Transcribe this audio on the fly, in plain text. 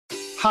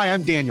Hi,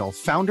 I'm Daniel,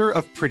 founder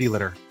of Pretty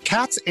Litter.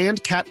 Cats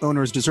and cat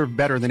owners deserve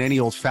better than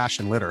any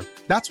old-fashioned litter.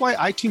 That's why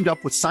I teamed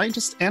up with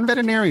scientists and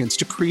veterinarians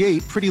to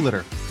create Pretty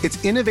Litter. Its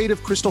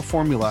innovative crystal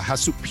formula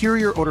has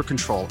superior odor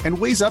control and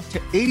weighs up to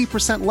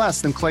 80%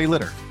 less than clay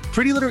litter.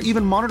 Pretty Litter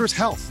even monitors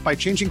health by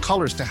changing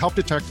colors to help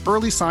detect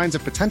early signs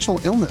of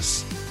potential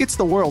illness. It's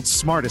the world's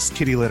smartest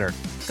kitty litter.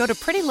 Go to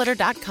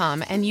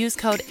prettylitter.com and use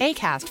code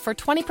ACAST for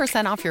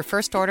 20% off your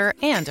first order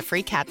and a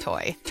free cat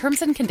toy.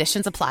 Terms and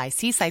conditions apply.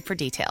 See site for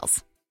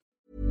details.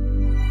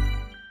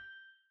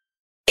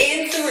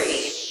 In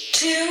 3,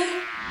 2,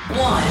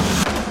 1.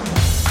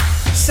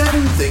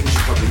 7 things you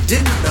probably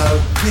didn't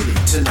know you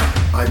need to know.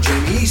 I'm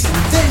Jamie East,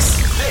 and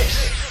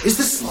this is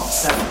the Smart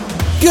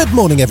 7. Good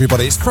morning,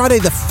 everybody. It's Friday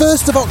the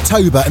 1st of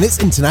October, and it's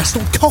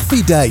International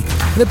Coffee Day.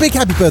 And a big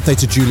happy birthday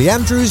to Julie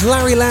Andrews,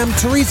 Larry Lamb,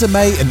 Theresa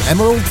May, and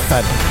Emerald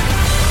Fennell.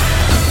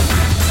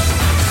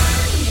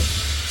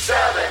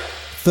 7.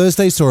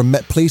 Thursday saw a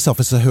Met police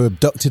officer who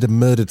abducted and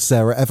murdered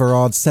Sarah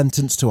Everard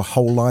sentenced to a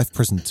whole life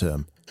prison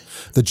term.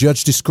 The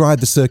judge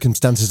described the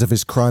circumstances of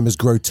his crime as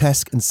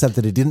grotesque and said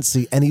that he didn't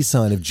see any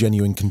sign of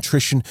genuine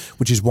contrition,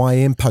 which is why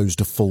he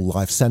imposed a full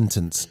life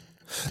sentence.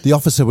 The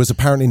officer was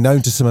apparently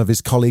known to some of his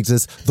colleagues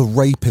as the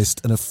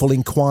rapist, and a full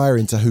inquiry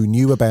into who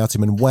knew about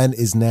him and when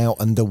is now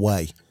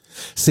underway.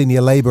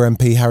 Senior Labour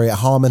MP Harriet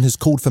Harman has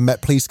called for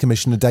Met Police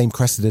Commissioner Dame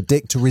Cressida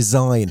Dick to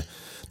resign.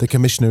 The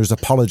Commissioner has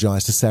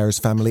apologised to Sarah's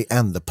family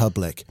and the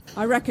public.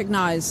 I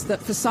recognise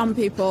that for some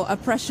people a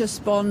precious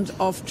bond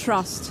of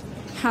trust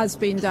has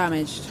been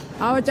damaged.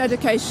 Our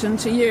dedication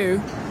to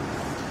you,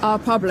 our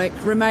public,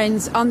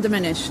 remains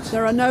undiminished.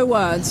 There are no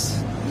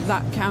words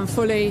that can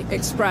fully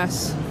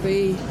express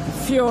the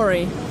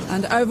fury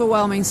and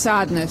overwhelming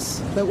sadness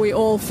that we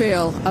all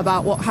feel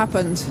about what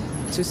happened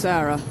to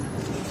Sarah.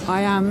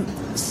 I am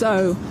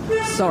so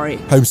sorry.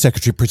 Home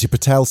Secretary Priti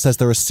Patel says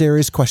there are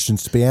serious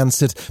questions to be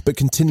answered, but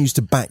continues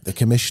to back the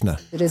Commissioner.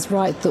 It is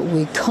right that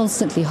we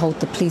constantly hold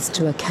the police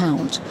to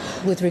account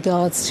with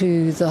regards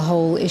to the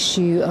whole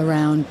issue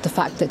around the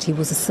fact that he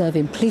was a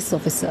serving police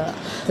officer.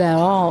 There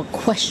are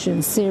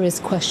questions, serious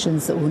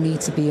questions, that will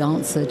need to be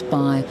answered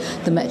by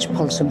the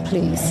Metropolitan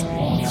Police.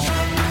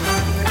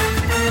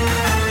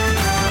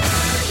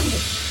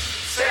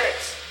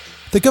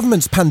 The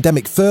government's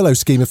pandemic furlough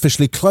scheme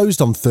officially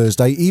closed on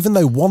Thursday, even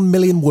though 1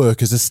 million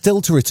workers are still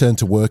to return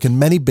to work and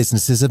many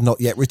businesses have not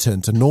yet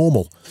returned to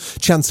normal.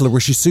 Chancellor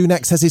Rishi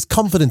Sunak says he's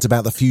confident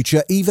about the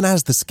future, even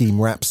as the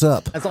scheme wraps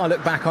up. As I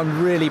look back,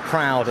 I'm really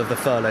proud of the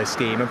furlough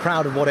scheme and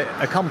proud of what it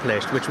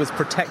accomplished, which was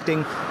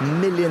protecting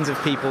millions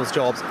of people's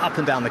jobs up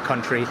and down the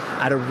country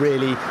at a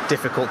really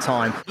difficult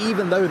time.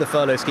 Even though the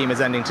furlough scheme is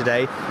ending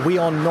today, we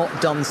are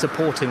not done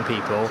supporting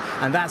people,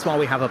 and that's why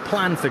we have a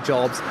plan for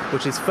jobs,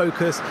 which is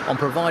focused on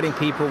providing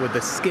people with the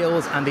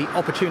skills and the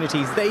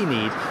opportunities they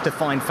need to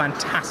find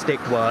fantastic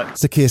work.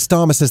 Sir Keir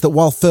Starmer says that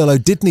while furlough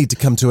did need to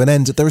come to an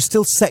end, there are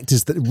still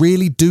sectors that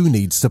really do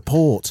need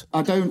support.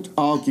 I don't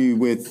argue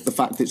with the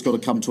fact that it's got to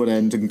come to an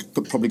end and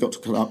probably got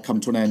to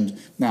come to an end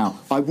now.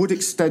 I would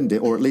extend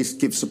it, or at least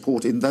give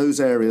support in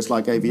those areas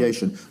like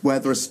aviation where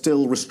there are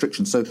still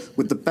restrictions. So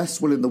with the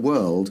best will in the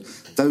world,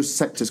 those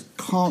sectors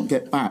can't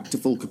get back to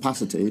full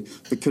capacity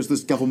because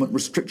there's government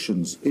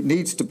restrictions. It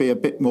needs to be a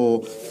bit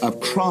more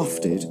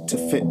crafted to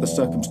fit the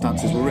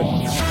circumstances we're in.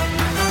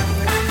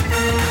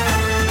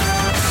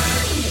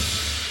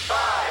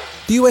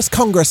 The US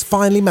Congress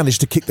finally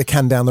managed to kick the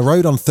can down the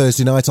road on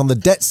Thursday night on the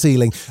debt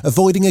ceiling,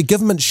 avoiding a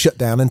government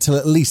shutdown until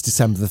at least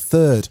December the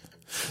 3rd.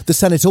 The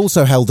Senate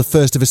also held the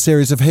first of a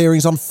series of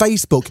hearings on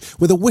Facebook,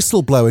 with a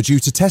whistleblower due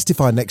to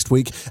testify next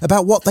week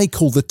about what they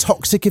call the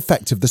toxic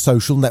effect of the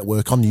social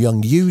network on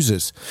young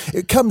users.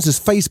 It comes as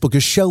Facebook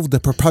has shelved a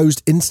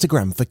proposed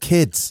Instagram for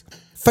kids.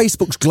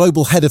 Facebook's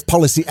global head of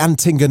policy,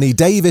 Antigone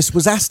Davis,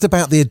 was asked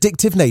about the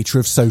addictive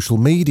nature of social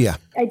media.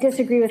 I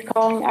disagree with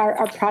calling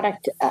our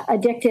product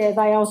addictive.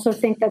 I also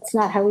think that's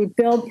not how we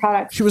build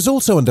products. She was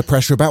also under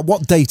pressure about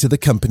what data the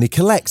company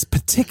collects,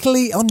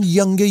 particularly on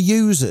younger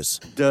users.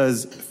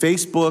 Does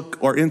Facebook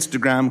or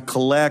Instagram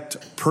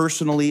collect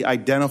personally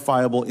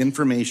identifiable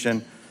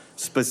information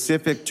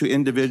specific to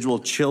individual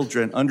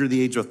children under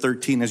the age of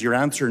 13? Is your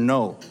answer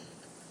no?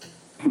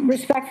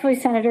 Respectfully,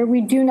 Senator, we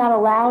do not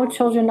allow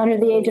children under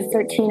the age of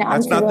 13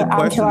 That's not the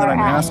question that I'm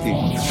asking.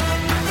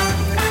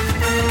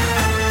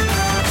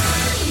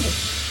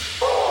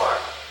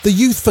 The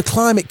Youth for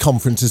Climate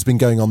conference has been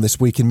going on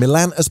this week in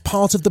Milan as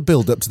part of the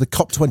build-up to the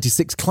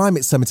COP26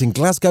 Climate Summit in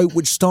Glasgow,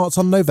 which starts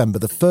on November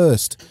the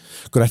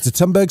 1st. Greta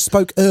Thunberg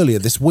spoke earlier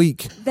this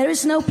week. There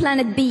is no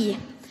planet B.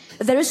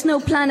 There is no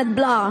planet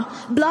blah,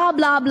 blah,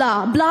 blah,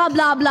 blah, blah,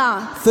 blah,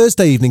 blah.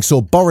 Thursday evening saw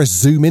Boris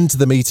zoom into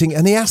the meeting,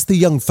 and he asked the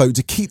young folk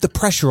to keep the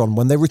pressure on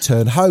when they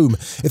return home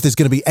if there's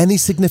going to be any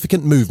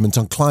significant movement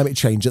on climate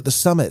change at the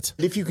summit.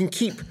 If you can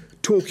keep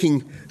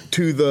talking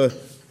to the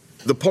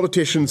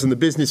politicians and the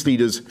business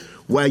leaders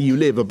where you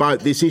live about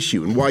this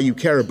issue and why you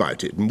care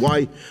about it and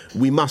why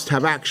we must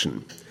have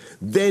action,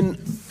 then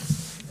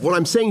what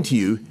I'm saying to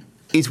you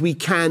is we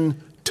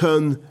can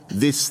turn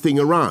this thing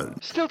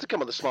around. Still to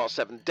come on the Smart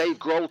 7, Dave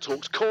Grohl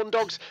talks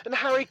corndogs and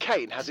Harry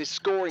Kane has his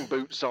scoring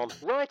boots on.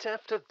 Right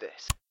after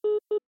this.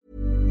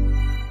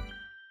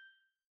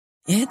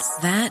 It's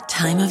that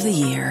time of the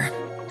year.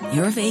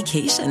 Your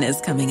vacation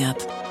is coming up.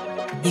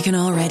 You can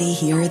already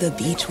hear the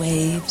beach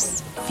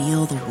waves,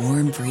 feel the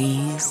warm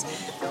breeze,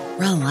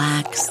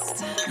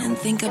 relax, and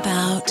think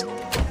about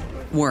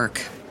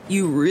work.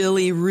 You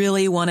really,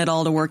 really want it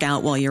all to work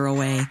out while you're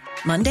away.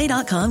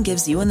 Monday.com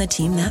gives you and the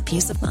team that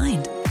peace of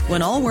mind.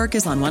 When all work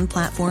is on one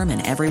platform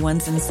and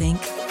everyone's in sync,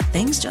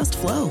 things just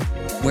flow.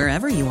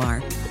 Wherever you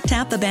are,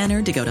 tap the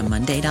banner to go to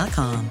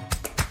Monday.com.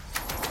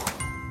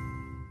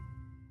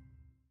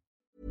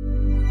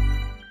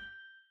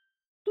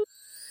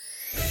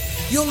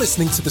 You're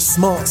listening to the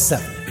Smart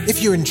 7.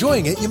 If you're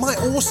enjoying it, you might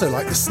also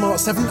like the Smart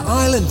 7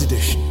 Ireland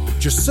edition.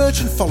 Just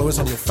search and follow us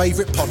on your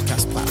favourite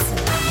podcast platform.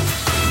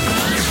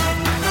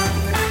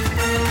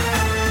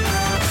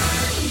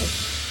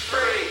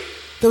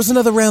 There was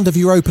another round of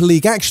Europa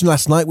League action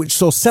last night which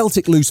saw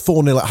Celtic lose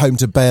 4-0 at home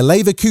to Bayer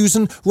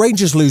Leverkusen,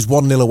 Rangers lose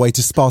 1-0 away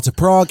to Sparta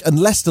Prague and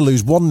Leicester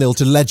lose 1-0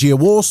 to Legia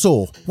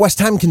Warsaw. West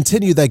Ham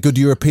continue their good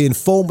European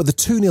form with a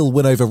 2-0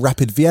 win over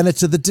Rapid Vienna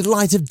to the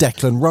delight of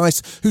Declan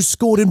Rice, who's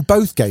scored in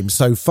both games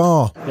so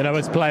far. You know,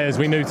 as players,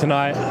 we knew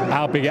tonight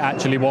how big it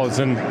actually was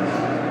and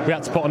we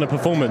had to put on a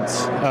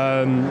performance.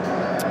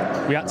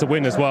 We had to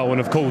win as well, and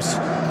of course,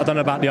 I don't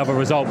know about the other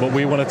result, but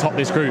we want to top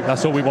this group.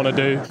 That's all we want to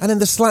do. And in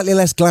the slightly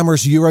less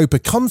glamorous Europa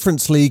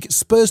Conference League,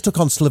 Spurs took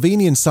on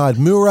Slovenian side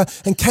Mura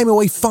and came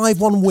away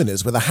 5-1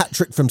 winners with a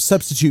hat-trick from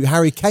substitute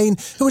Harry Kane,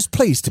 who was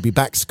pleased to be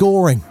back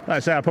scoring. Like I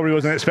say, I probably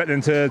wasn't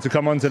expecting to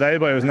come on today,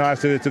 but it was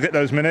nice to get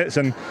those minutes,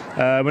 and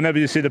whenever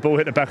you see the ball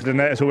hit the back of the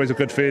net, it's always a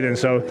good feeling,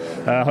 so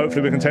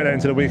hopefully we can take that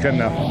into the weekend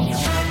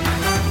now.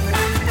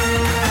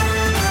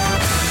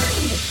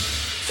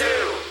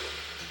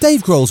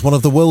 Dave Grohl's one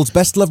of the world's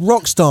best-loved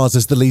rock stars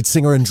as the lead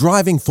singer and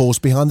driving force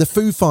behind the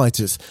Foo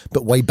Fighters,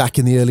 but way back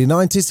in the early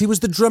 90s he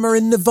was the drummer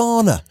in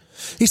Nirvana.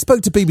 He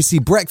spoke to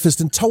BBC Breakfast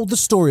and told the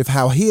story of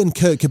how he and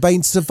Kurt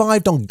Cobain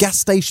survived on gas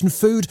station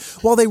food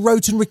while they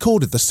wrote and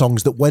recorded the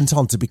songs that went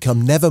on to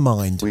become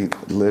Nevermind. We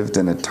lived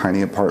in a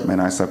tiny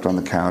apartment. I slept on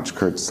the couch,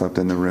 Kurt slept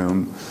in the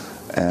room,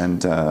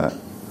 and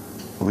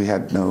we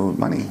had no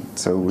money,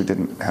 so we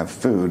didn't have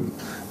food,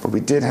 but we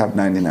did have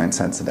 99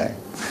 cents a day.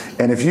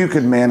 And if you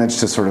could manage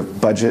to sort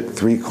of budget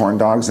 3 corn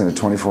dogs in a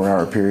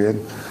 24-hour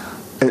period,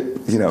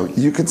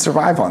 you could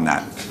survive on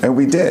that. And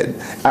we did.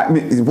 I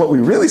mean, what we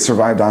really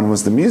survived on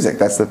was the music.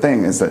 That's the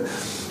thing, is that,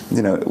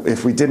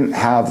 if we didn't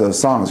have those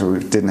songs, or we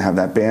didn't have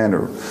that band,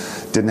 or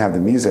didn't have the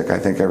music, I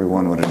think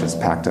everyone would have just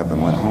packed up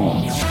and went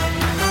home.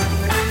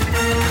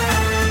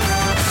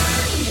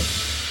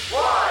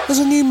 There's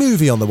a new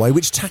movie on the way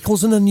which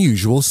tackles an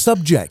unusual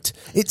subject.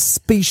 It's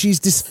species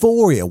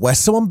dysphoria, where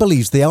someone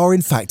believes they are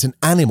in fact an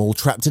animal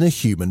trapped in a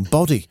human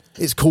body.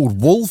 It's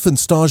called Wolf and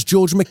stars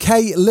George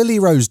McKay, Lily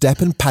Rose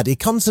Depp and Paddy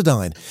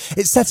Considine.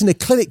 It's set in a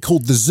clinic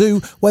called The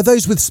Zoo, where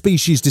those with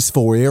species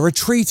dysphoria are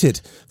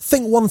treated.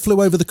 Think One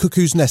Flew Over the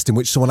Cuckoo's Nest, in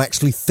which someone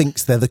actually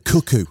thinks they're the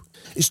cuckoo.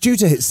 It's due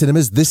to hit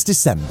cinemas this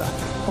December.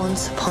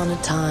 Once upon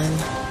a time,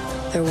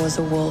 there was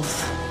a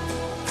wolf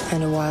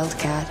and a wild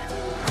cat.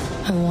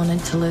 I wanted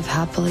to live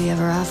happily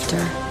ever after.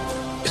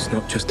 It's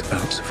not just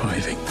about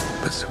surviving,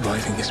 but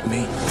surviving is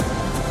me.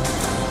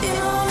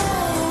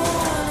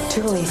 Do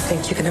you really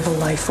think you can have a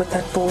life with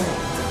that boy?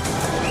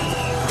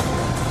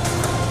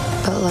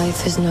 But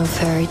life is no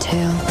fairy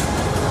tale.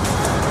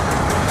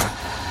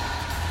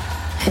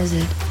 Is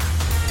it?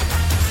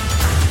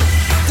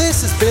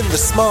 This has been the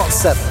Smart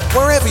 7.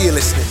 Wherever you're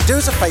listening, do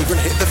us a favour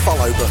and hit the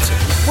follow button.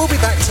 We'll be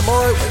back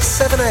tomorrow at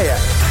 7 a.m.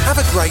 Have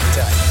a great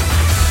day.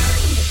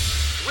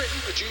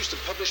 Produced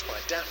and published by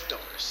Daft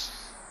Doris.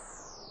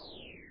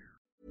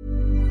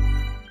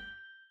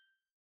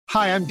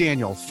 Hi, I'm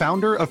Daniel,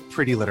 founder of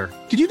Pretty Litter.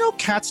 Did you know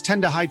cats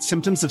tend to hide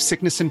symptoms of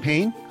sickness and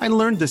pain? I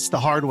learned this the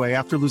hard way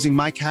after losing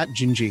my cat,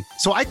 Gingy.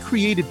 So I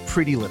created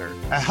Pretty Litter,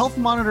 a health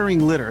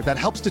monitoring litter that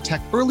helps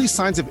detect early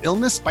signs of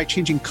illness by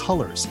changing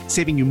colors,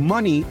 saving you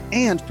money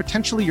and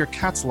potentially your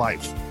cat's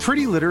life.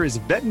 Pretty Litter is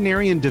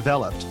veterinarian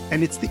developed,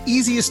 and it's the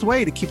easiest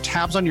way to keep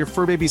tabs on your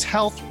fur baby's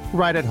health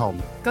right at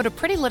home. Go to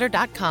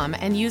prettylitter.com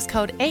and use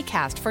code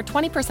ACAST for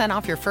 20%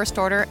 off your first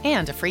order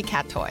and a free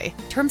cat toy.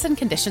 Terms and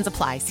conditions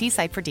apply. See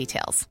site for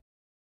details.